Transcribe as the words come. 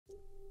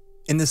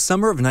In the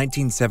summer of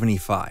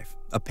 1975,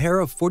 a pair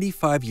of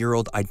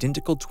 45-year-old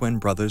identical twin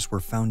brothers were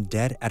found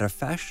dead at a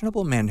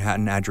fashionable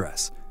Manhattan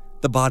address.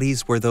 The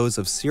bodies were those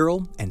of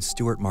Cyril and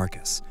Stewart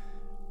Marcus,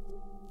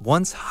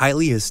 once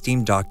highly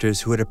esteemed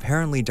doctors who had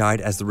apparently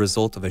died as the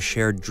result of a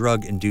shared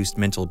drug-induced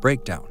mental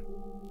breakdown.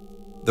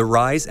 The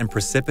rise and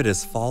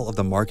precipitous fall of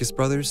the Marcus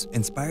brothers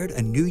inspired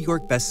a New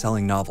York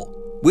best-selling novel,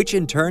 which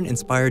in turn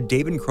inspired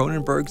David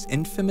Cronenberg's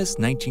infamous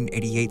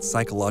 1988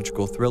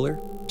 psychological thriller,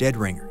 Dead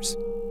Ringers.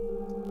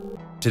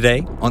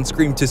 Today, on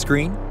Screen to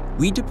Screen,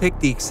 we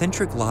depict the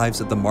eccentric lives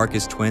of the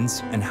Marcus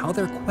twins and how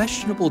their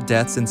questionable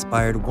deaths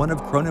inspired one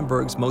of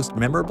Cronenberg's most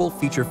memorable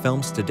feature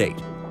films to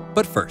date.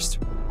 But first,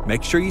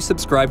 make sure you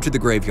subscribe to The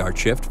Graveyard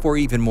Shift for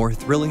even more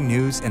thrilling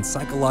news and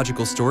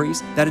psychological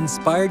stories that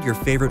inspired your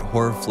favorite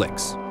horror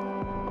flicks.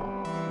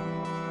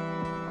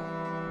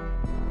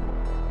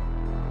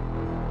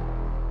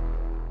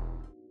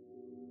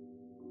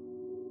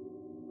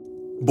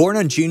 Born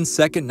on June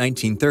 2,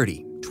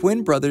 1930,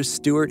 twin brothers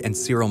Stewart and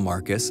Cyril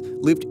Marcus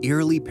lived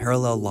eerily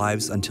parallel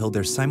lives until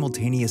their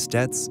simultaneous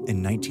deaths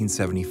in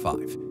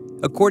 1975.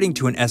 According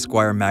to an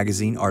Esquire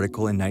magazine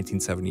article in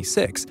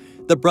 1976,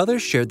 the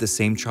brothers shared the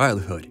same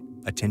childhood,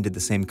 attended the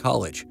same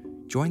college,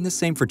 joined the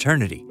same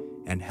fraternity,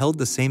 and held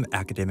the same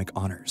academic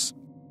honors.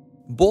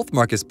 Both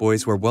Marcus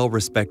boys were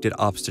well-respected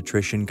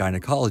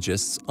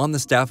obstetrician-gynecologists on the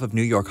staff of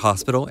New York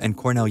Hospital and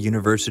Cornell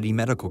University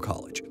Medical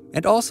College,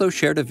 and also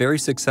shared a very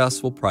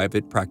successful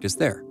private practice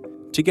there.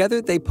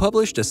 Together, they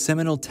published a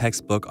seminal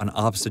textbook on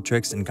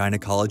obstetrics and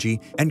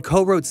gynecology and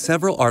co-wrote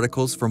several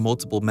articles for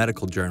multiple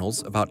medical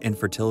journals about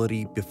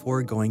infertility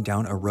before going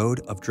down a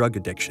road of drug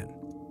addiction.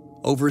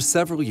 Over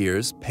several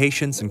years,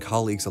 patients and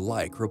colleagues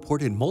alike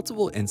reported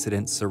multiple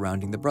incidents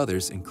surrounding the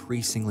brothers'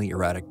 increasingly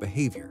erratic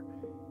behavior.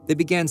 They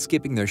began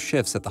skipping their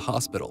shifts at the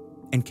hospital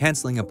and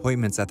canceling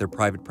appointments at their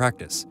private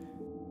practice.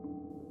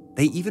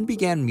 They even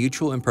began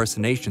mutual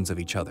impersonations of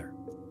each other.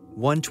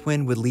 One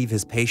twin would leave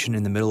his patient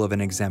in the middle of an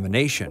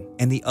examination,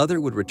 and the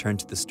other would return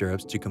to the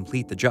stirrups to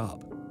complete the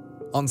job.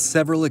 On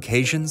several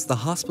occasions, the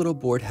hospital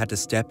board had to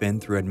step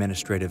in through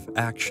administrative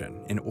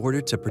action in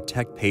order to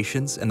protect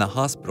patients and the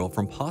hospital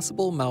from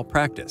possible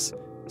malpractice.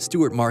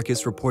 Stewart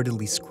Marcus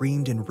reportedly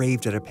screamed and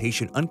raved at a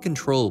patient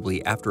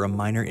uncontrollably after a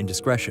minor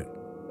indiscretion.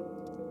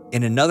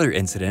 In another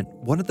incident,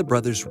 one of the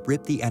brothers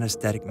ripped the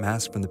anesthetic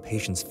mask from the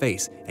patient's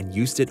face and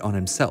used it on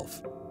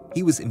himself.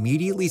 He was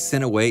immediately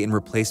sent away and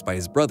replaced by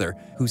his brother,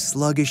 whose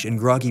sluggish and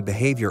groggy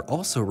behavior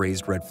also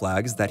raised red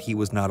flags that he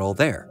was not all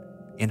there.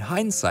 In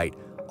hindsight,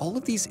 all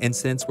of these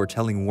incidents were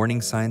telling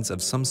warning signs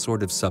of some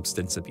sort of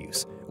substance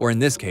abuse, or in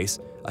this case,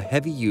 a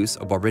heavy use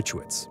of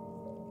barbiturates.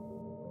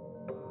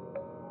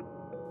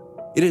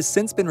 It has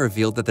since been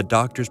revealed that the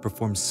doctors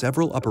performed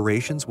several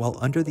operations while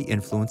under the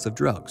influence of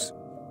drugs.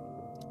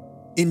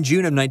 In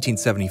June of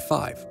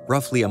 1975,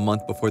 roughly a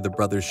month before the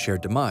brothers'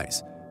 shared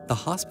demise, the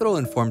hospital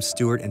informed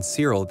Stewart and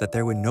Cyril that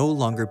they would no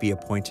longer be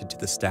appointed to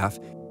the staff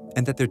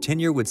and that their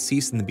tenure would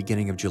cease in the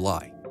beginning of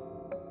July.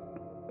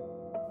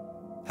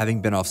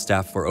 Having been off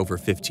staff for over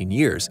 15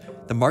 years,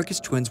 the Marcus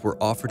twins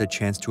were offered a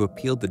chance to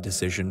appeal the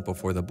decision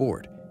before the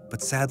board,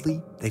 but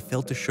sadly, they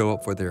failed to show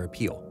up for their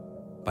appeal.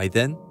 By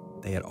then,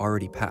 they had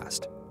already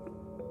passed.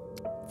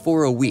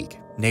 For a week,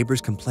 neighbors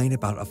complained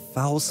about a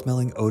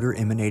foul-smelling odor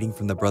emanating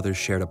from the brothers'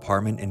 shared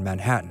apartment in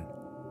Manhattan.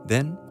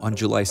 Then, on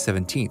July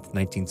 17,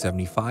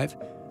 1975,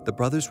 the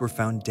brothers were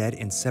found dead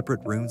in separate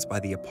rooms by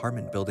the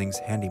apartment building's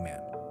handyman.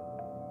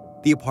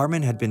 The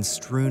apartment had been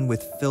strewn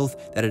with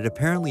filth that had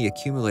apparently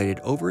accumulated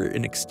over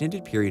an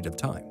extended period of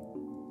time.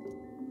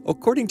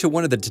 According to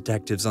one of the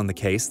detectives on the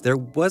case, there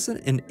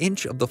wasn't an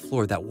inch of the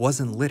floor that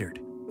wasn't littered.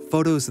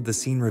 Photos of the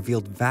scene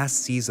revealed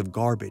vast seas of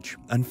garbage,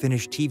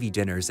 unfinished TV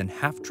dinners, and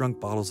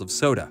half-drunk bottles of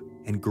soda,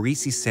 and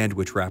greasy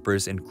sandwich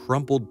wrappers and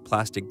crumpled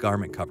plastic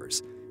garment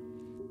covers.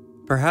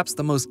 Perhaps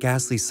the most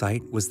ghastly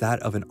sight was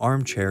that of an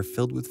armchair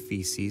filled with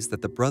feces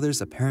that the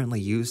brothers apparently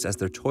used as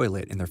their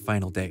toilet in their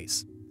final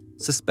days.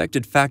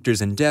 Suspected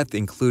factors in death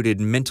included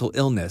mental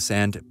illness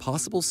and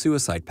possible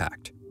suicide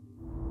pact.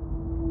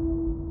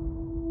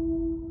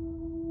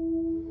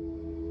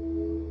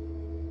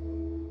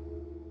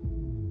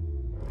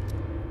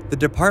 The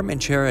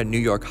department chair at New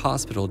York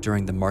Hospital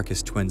during the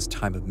Marcus twins'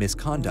 time of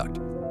misconduct,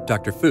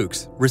 Dr.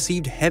 Fuchs,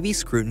 received heavy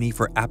scrutiny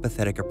for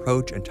apathetic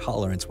approach and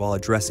tolerance while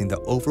addressing the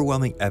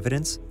overwhelming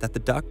evidence that the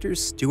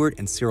doctors Stewart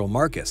and Cyril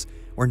Marcus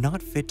were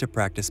not fit to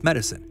practice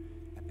medicine.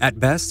 At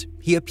best,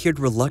 he appeared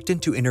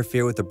reluctant to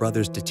interfere with the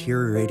brothers'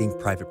 deteriorating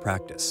private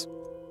practice.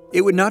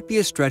 It would not be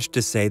a stretch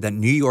to say that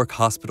New York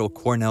Hospital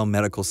Cornell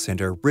Medical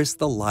Center risked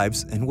the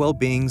lives and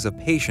well-beings of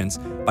patients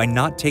by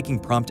not taking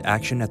prompt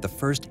action at the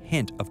first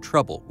hint of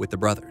trouble with the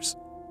brothers.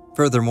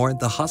 Furthermore,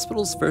 the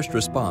hospital's first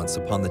response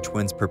upon the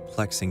twins'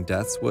 perplexing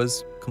deaths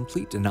was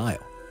complete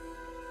denial.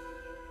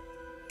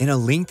 In a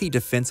lengthy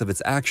defense of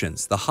its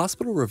actions, the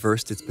hospital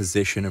reversed its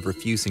position of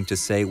refusing to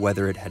say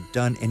whether it had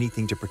done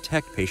anything to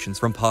protect patients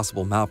from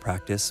possible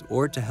malpractice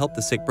or to help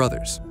the sick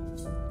brothers.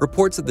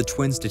 Reports of the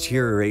twins'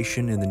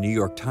 deterioration in the New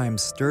York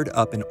Times stirred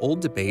up an old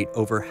debate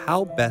over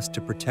how best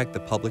to protect the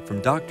public from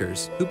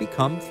doctors who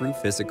become, through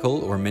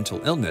physical or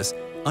mental illness,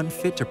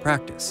 unfit to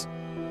practice.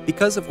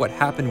 Because of what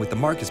happened with the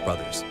Marcus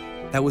brothers,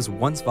 that was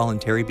once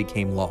voluntary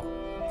became law.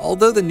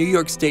 Although the New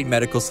York State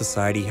Medical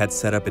Society had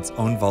set up its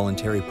own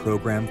voluntary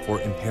program for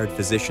impaired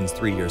physicians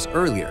 3 years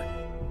earlier,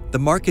 the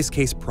Marcus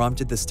case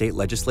prompted the state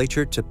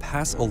legislature to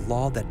pass a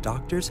law that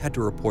doctors had to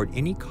report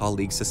any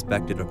colleagues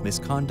suspected of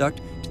misconduct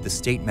to the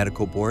state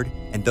medical board,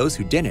 and those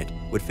who didn't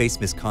would face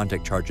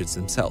misconduct charges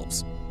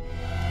themselves.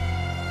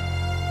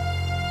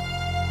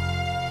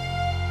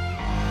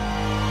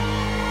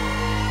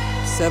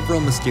 Several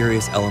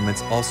mysterious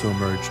elements also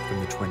emerged from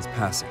the twins'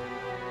 passing.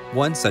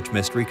 One such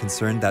mystery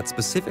concerned that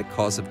specific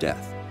cause of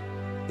death.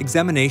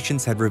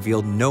 Examinations had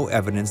revealed no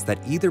evidence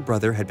that either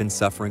brother had been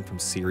suffering from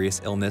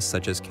serious illness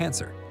such as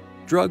cancer.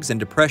 Drugs and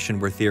depression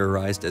were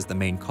theorized as the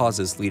main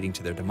causes leading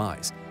to their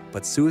demise,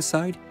 but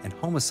suicide and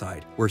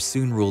homicide were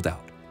soon ruled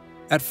out.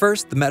 At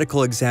first, the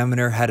medical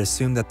examiner had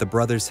assumed that the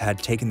brothers had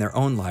taken their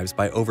own lives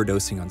by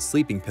overdosing on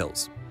sleeping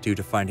pills, due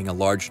to finding a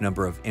large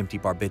number of empty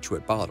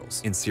barbiturate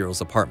bottles in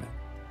Cyril's apartment.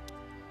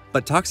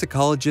 But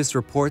toxicologist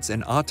reports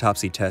and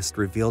autopsy tests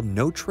revealed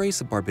no trace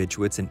of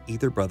barbiturates in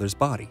either brother's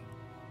body.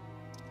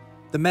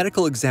 The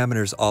medical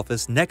examiner's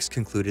office next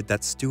concluded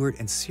that Stewart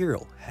and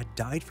Cyril had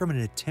died from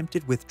an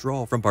attempted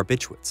withdrawal from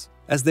barbiturates,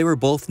 as they were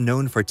both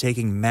known for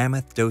taking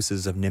mammoth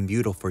doses of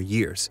Nimbutal for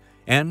years,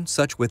 and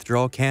such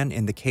withdrawal can,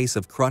 in the case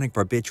of chronic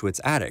barbiturates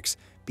addicts,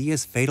 be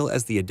as fatal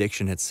as the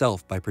addiction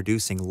itself by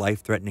producing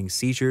life-threatening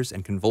seizures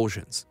and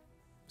convulsions.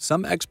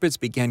 Some experts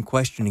began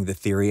questioning the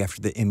theory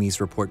after the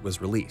ME's report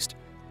was released.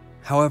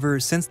 However,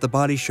 since the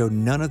body showed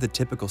none of the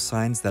typical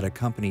signs that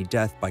accompany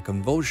death by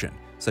convulsion,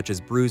 such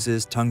as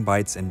bruises, tongue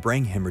bites, and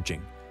brain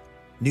hemorrhaging,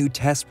 new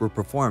tests were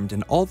performed,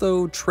 and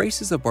although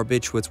traces of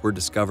barbiturates were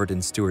discovered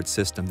in Stewart's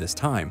system this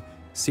time,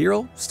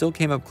 Cyril still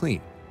came up clean.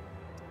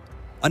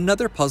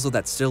 Another puzzle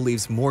that still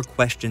leaves more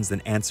questions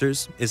than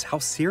answers is how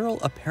Cyril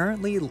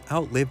apparently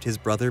outlived his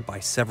brother by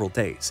several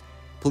days.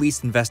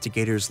 Police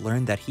investigators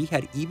learned that he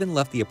had even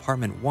left the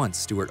apartment once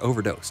Stewart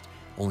overdosed,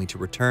 only to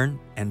return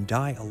and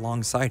die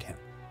alongside him.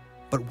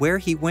 But where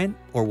he went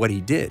or what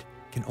he did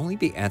can only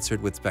be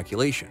answered with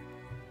speculation.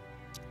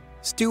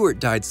 Stewart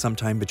died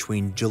sometime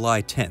between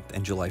July 10th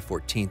and July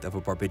 14th of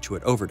a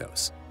barbiturate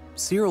overdose.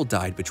 Cyril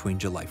died between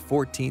July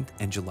 14th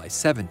and July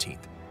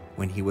 17th,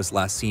 when he was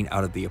last seen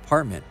out of the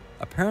apartment,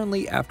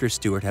 apparently after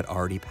Stewart had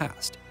already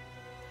passed.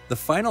 The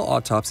final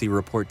autopsy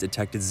report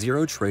detected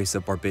zero trace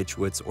of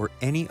barbiturates or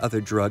any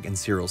other drug in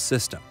Cyril's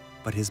system,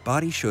 but his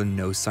body showed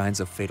no signs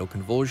of fatal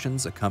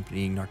convulsions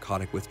accompanying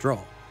narcotic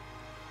withdrawal.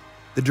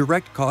 The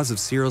direct cause of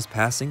Cyril's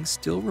passing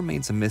still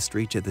remains a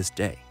mystery to this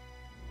day.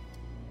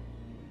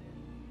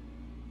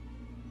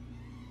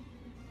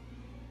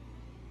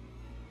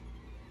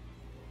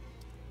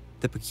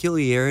 The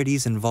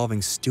peculiarities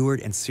involving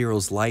Stewart and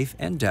Cyril's life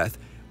and death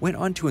went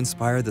on to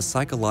inspire the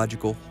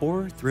psychological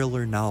horror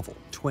thriller novel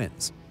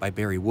Twins by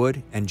Barry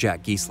Wood and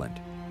Jack Geesland,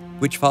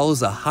 which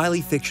follows a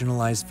highly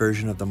fictionalized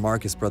version of the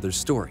Marcus brothers'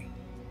 story.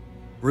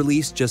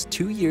 Released just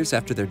 2 years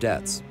after their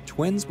deaths,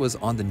 Twins was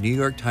on the New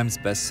York Times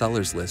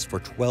bestsellers list for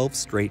 12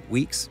 straight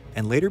weeks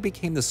and later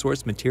became the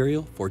source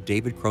material for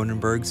David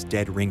Cronenberg's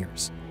Dead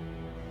Ringers.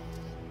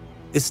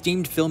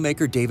 Esteemed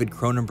filmmaker David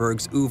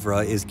Cronenberg's oeuvre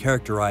is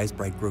characterized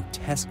by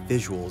grotesque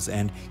visuals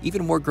and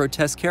even more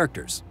grotesque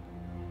characters,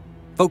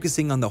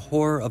 focusing on the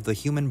horror of the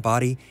human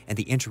body and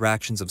the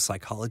interactions of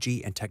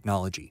psychology and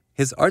technology.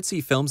 His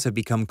artsy films have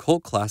become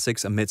cult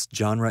classics amidst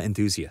genre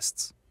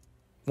enthusiasts.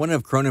 One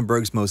of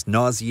Cronenberg's most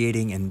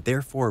nauseating and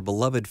therefore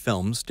beloved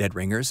films, Dead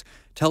Ringers,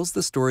 tells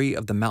the story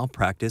of the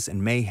malpractice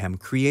and mayhem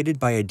created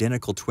by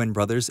identical twin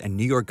brothers and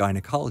New York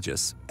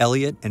gynecologists,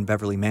 Elliot and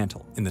Beverly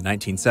Mantle, in the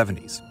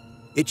 1970s.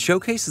 It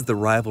showcases the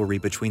rivalry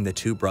between the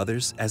two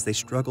brothers as they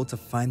struggle to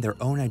find their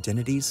own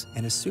identities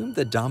and assume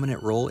the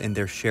dominant role in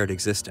their shared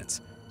existence.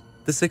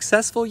 The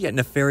successful yet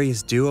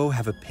nefarious duo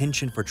have a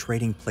penchant for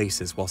trading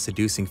places while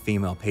seducing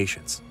female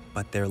patients,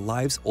 but their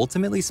lives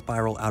ultimately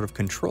spiral out of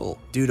control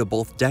due to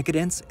both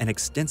decadence and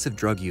extensive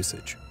drug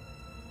usage.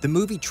 The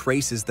movie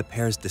traces the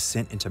pair's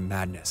descent into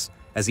madness.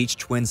 As each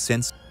twin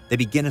sense, they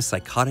begin a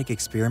psychotic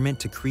experiment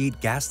to create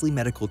ghastly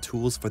medical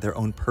tools for their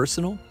own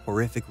personal,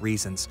 horrific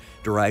reasons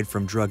derived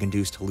from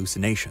drug-induced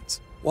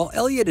hallucinations. While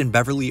Elliot and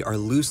Beverly are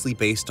loosely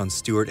based on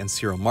Stewart and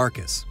Cyril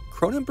Marcus,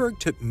 Cronenberg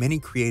took many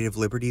creative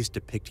liberties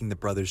depicting the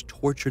brothers'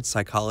 tortured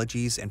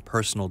psychologies and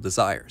personal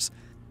desires.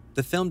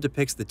 The film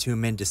depicts the two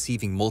men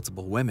deceiving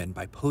multiple women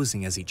by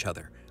posing as each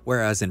other,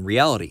 whereas in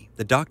reality,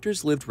 the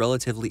doctors lived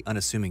relatively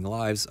unassuming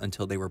lives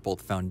until they were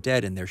both found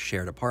dead in their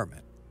shared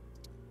apartment.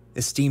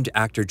 Esteemed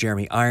actor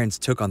Jeremy Irons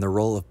took on the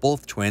role of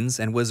both twins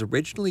and was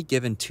originally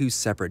given 2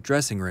 separate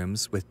dressing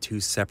rooms with 2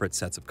 separate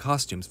sets of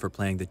costumes for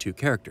playing the 2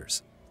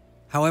 characters.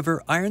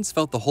 However, Irons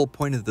felt the whole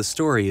point of the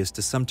story is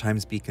to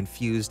sometimes be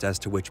confused as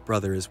to which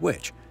brother is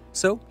which,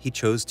 so he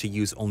chose to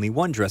use only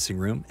one dressing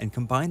room and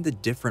combine the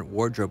different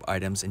wardrobe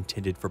items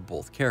intended for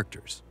both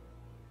characters.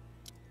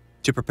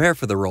 To prepare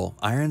for the role,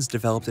 Irons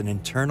developed an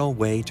internal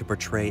way to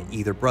portray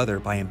either brother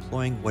by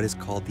employing what is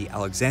called the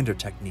Alexander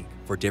technique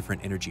for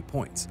different energy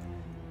points.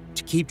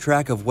 To keep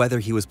track of whether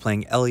he was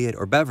playing Elliot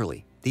or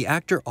Beverly, the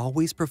actor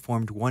always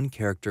performed one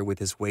character with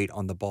his weight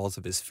on the balls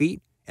of his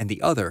feet and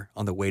the other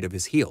on the weight of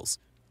his heels,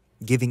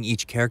 giving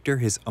each character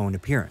his own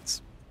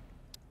appearance.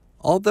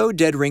 Although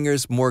Dead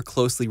Ringers more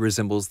closely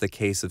resembles the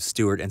case of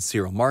Stewart and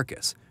Cyril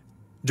Marcus,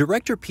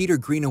 director Peter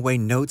Greenaway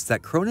notes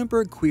that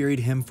Cronenberg queried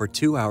him for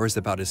 2 hours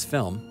about his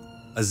film,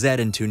 A Z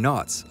and Two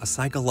Noughts, a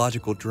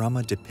psychological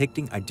drama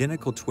depicting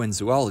identical twin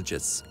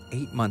zoologists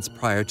 8 months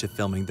prior to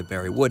filming the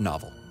Barry Wood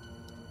novel.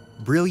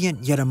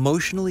 Brilliant yet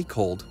emotionally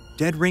cold,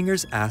 Dead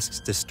Ringers asks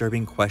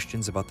disturbing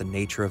questions about the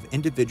nature of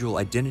individual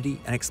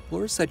identity and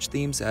explores such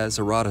themes as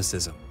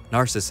eroticism,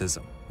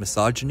 narcissism,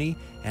 misogyny,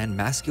 and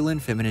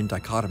masculine-feminine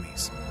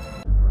dichotomies.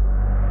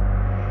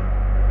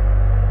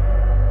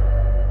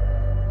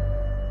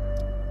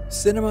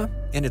 Cinema,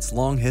 in its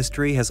long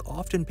history, has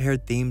often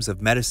paired themes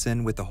of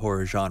medicine with the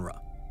horror genre.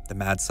 The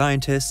mad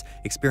scientists,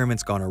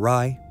 experiments gone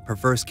awry,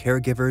 perverse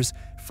caregivers,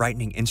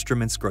 frightening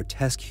instruments,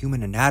 grotesque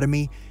human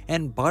anatomy,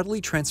 and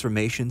bodily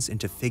transformations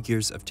into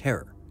figures of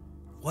terror.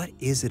 What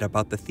is it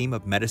about the theme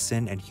of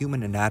medicine and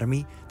human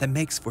anatomy that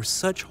makes for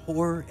such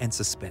horror and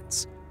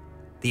suspense?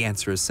 The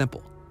answer is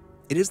simple.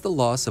 It is the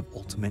loss of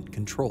ultimate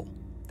control.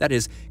 That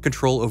is,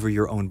 control over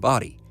your own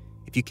body.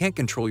 If you can't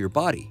control your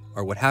body,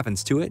 or what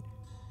happens to it,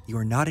 you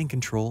are not in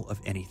control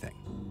of anything.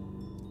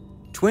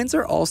 Twins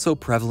are also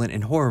prevalent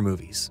in horror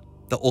movies.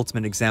 The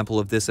ultimate example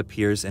of this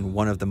appears in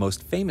one of the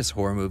most famous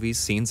horror movies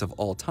scenes of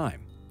all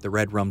time, the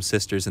Red Rum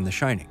sisters in The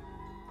Shining.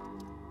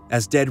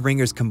 As Dead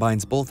Ringers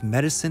combines both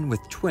medicine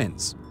with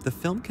twins, the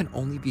film can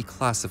only be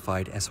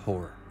classified as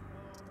horror.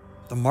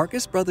 The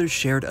Marcus brothers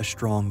shared a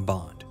strong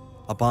bond,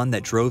 a bond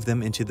that drove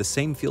them into the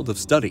same field of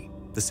study,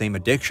 the same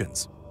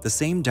addictions, the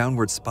same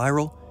downward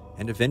spiral,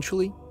 and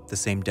eventually, the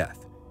same death.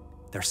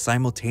 Their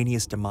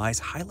simultaneous demise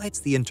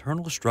highlights the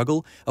internal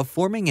struggle of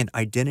forming an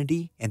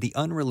identity and the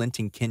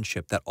unrelenting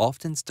kinship that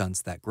often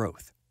stunts that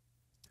growth.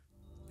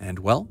 And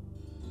well,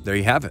 there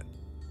you have it.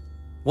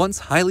 Once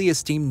highly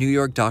esteemed New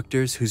York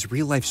doctors whose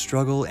real-life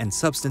struggle and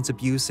substance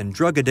abuse and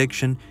drug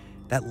addiction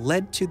that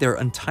led to their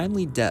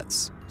untimely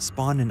deaths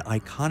spawned an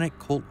iconic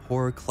cult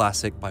horror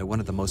classic by one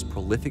of the most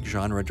prolific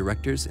genre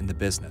directors in the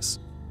business.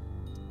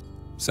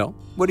 So,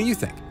 what do you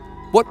think?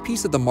 What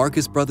piece of the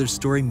Marcus brothers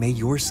story made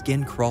your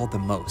skin crawl the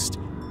most?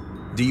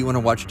 Do you want to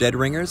watch Dead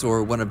Ringers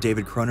or one of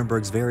David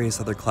Cronenberg's various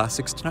other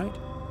classics tonight?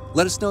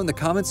 Let us know in the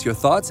comments your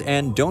thoughts,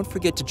 and don't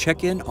forget to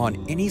check in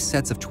on any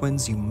sets of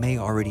twins you may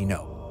already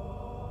know.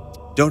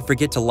 Don't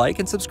forget to like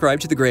and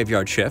subscribe to The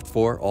Graveyard Shift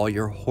for all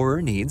your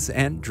horror needs,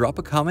 and drop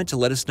a comment to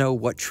let us know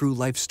what true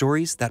life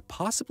stories that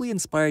possibly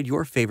inspired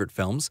your favorite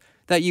films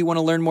that you want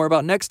to learn more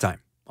about next time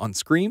on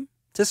Scream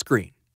to Screen.